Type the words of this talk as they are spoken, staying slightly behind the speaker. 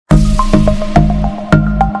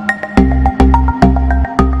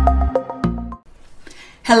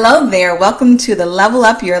Hello there. Welcome to the Level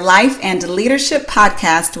Up Your Life and Leadership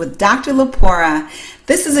podcast with Dr. Lepora.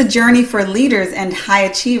 This is a journey for leaders and high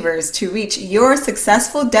achievers to reach your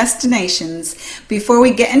successful destinations. Before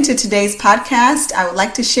we get into today's podcast, I would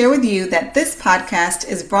like to share with you that this podcast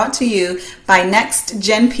is brought to you by Next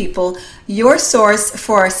Gen People, your source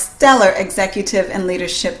for stellar executive and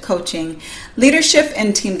leadership coaching, leadership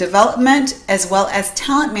and team development, as well as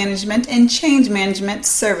talent management and change management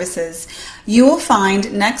services. You will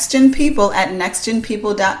find Next Gen People at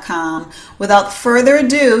nextgenpeople.com. Without further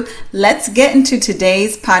ado, let's get into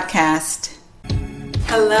today's podcast.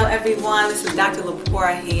 Hello everyone, this is Dr.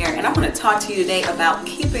 Lepora here, and I want to talk to you today about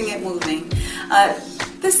keeping it moving.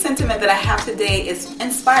 This sentiment that I have today is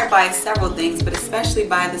inspired by several things, but especially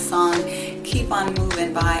by the song Keep On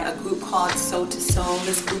Moving by a group called Soul to Soul.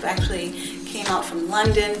 This group actually came out from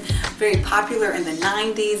London, very popular in the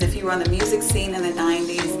 90s, if you were on the music scene in the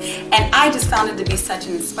 90s. And I just found it to be such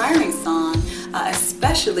an inspiring song,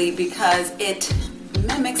 especially because it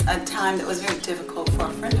mimics a time that was very difficult for a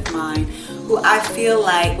friend of mine who I feel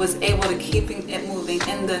like was able to keep it moving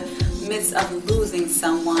in the midst of losing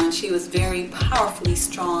someone. She was very powerfully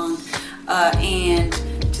strong and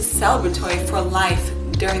just celebratory for life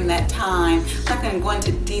during that time. I'm not going to go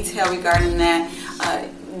into detail regarding that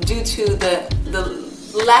due to the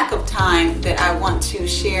lack of time that I want to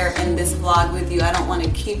share in this vlog with you. I don't want to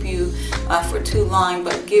keep you for too long,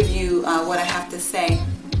 but give you what I have to say.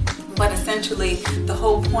 But essentially, the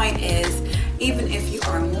whole point is, even if you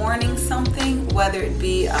are mourning something, whether it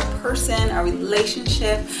be a person, a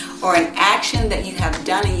relationship, or an action that you have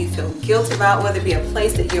done and you feel guilt about, whether it be a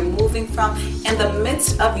place that you're moving from, in the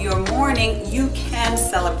midst of your mourning, you can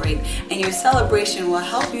celebrate. And your celebration will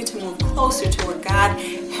help you to move closer to where God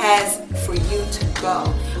has for you to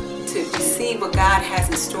go, to receive what God has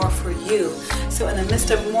in store for you. So in the midst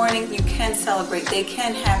of mourning, you can celebrate. They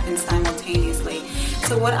can happen simultaneously.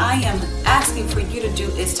 So what I am asking for you to do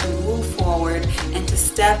is to move forward and to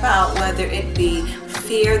step out, whether it be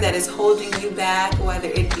fear that is holding you back, whether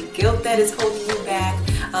it be guilt that is holding you back,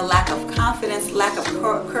 a lack of confidence, lack of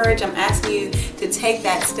courage. I'm asking you to take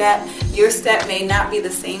that step. Your step may not be the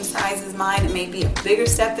same size as mine. It may be a bigger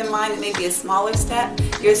step than mine. It may be a smaller step.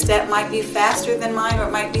 Your step might be faster than mine, or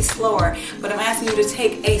it might be slower. But I'm asking you to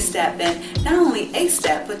take a step, and not only a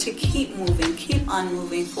step, but to keep moving, keep on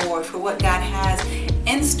moving forward for what God has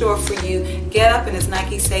in store for you. Get up, and as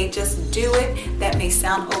Nike say, just do it. That may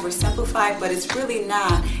sound oversimplified, but it's really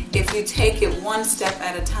not if you take it one step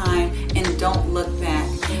at a time and don't look back.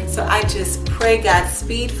 So I just pray God's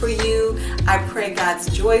speed for you. I pray God's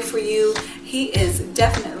joy for you. He is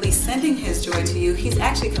definitely sending his joy to you. He's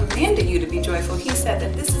actually commanded you to be joyful. He said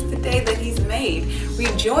that this is the day that he's made.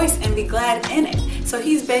 Rejoice and be glad in it. So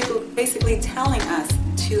he's basically telling us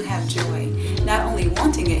to have joy. Not only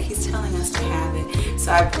wanting it, he's telling us to have it.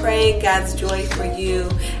 So I pray God's joy for you,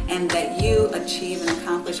 and that you achieve and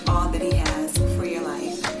accomplish all that he has for your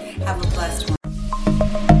life. Have a blessed one.